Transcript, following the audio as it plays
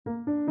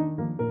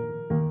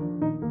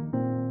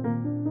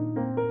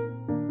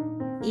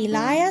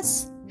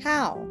Elias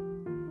Howe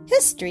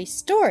History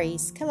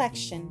Stories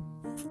Collection.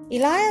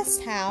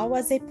 Elias Howe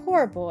was a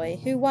poor boy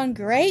who won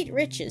great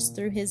riches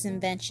through his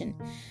invention,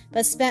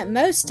 but spent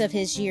most of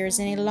his years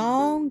in a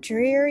long,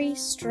 dreary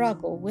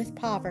struggle with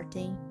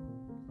poverty.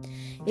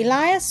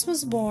 Elias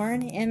was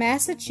born in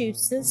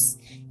Massachusetts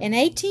in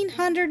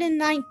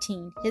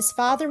 1819. His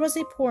father was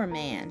a poor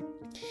man.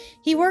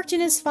 He worked in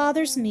his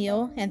father's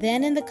mill and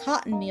then in the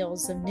cotton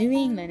mills of New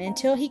England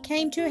until he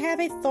came to have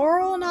a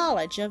thorough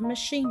knowledge of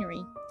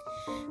machinery.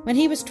 When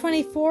he was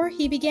 24,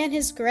 he began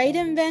his great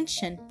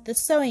invention, the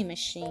sewing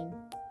machine.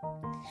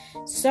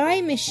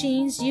 Sewing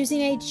machines using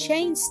a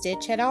chain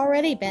stitch had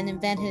already been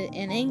invented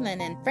in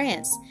England and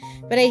France,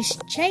 but a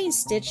chain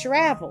stitch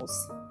ravels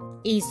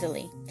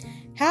easily.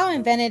 Howe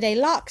invented a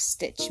lock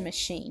stitch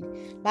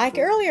machine. Like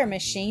earlier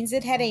machines,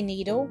 it had a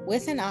needle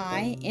with an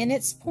eye in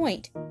its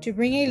point to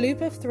bring a loop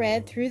of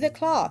thread through the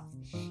cloth.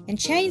 In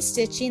chain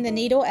stitching, the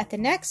needle at the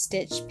next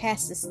stitch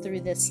passes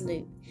through this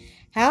loop.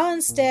 Howe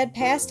instead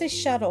passed a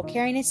shuttle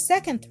carrying a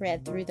second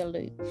thread through the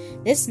loop.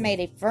 This made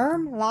a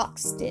firm lock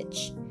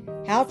stitch.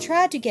 Howe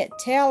tried to get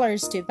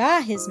tailors to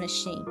buy his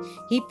machine.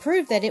 He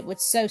proved that it would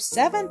sew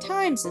 7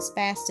 times as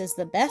fast as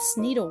the best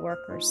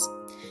needleworkers.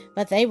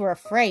 But they were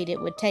afraid it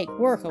would take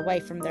work away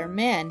from their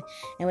men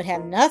and would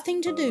have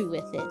nothing to do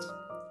with it.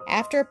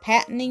 After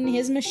patenting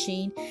his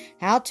machine,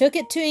 Howe took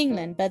it to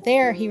England, but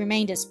there he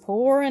remained as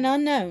poor and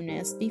unknown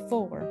as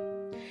before.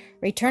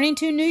 Returning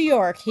to New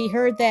York, he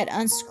heard that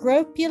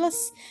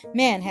unscrupulous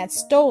men had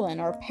stolen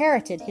or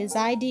parroted his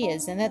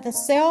ideas and that the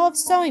sale of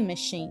sewing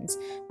machines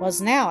was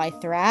now a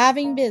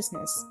thriving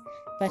business.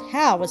 But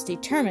Howe was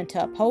determined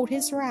to uphold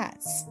his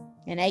rights.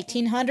 In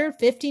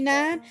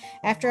 1859,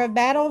 after a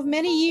battle of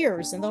many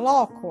years in the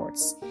law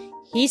courts,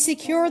 he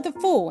secured the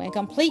full and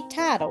complete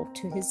title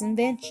to his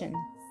invention.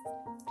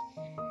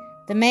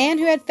 The man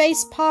who had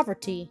faced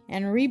poverty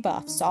and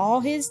rebuffs all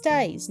his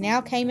days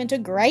now came into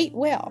great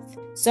wealth.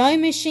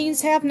 Sewing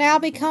machines have now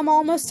become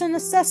almost a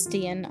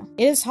necessity, and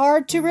it is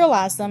hard to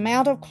realize the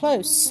amount of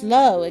close,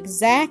 slow,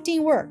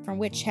 exacting work from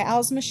which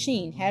Howe's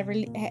machine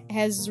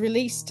has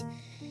released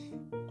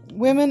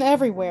women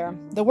everywhere.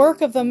 The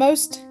work of the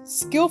most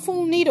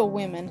skillful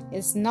needlewomen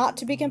is not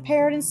to be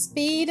compared in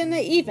speed and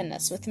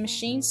evenness with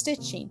machine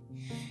stitching.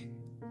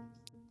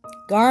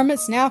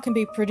 Garments now can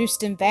be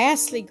produced in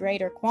vastly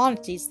greater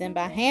quantities than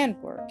by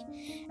handwork,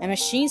 and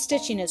machine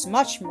stitching is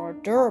much more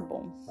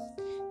durable.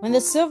 When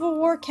the Civil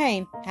War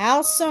came,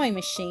 Howe's sewing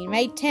machine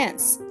made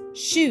tents,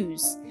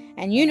 shoes,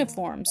 and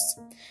uniforms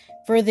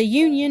for the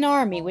Union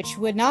Army, which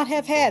would not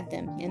have had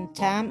them in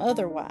time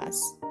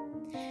otherwise.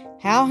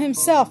 Howe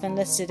himself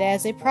enlisted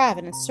as a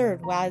private and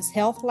served while his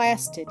health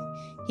lasted.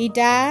 He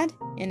died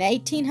in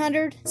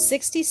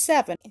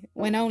 1867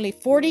 when only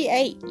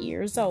 48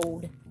 years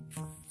old.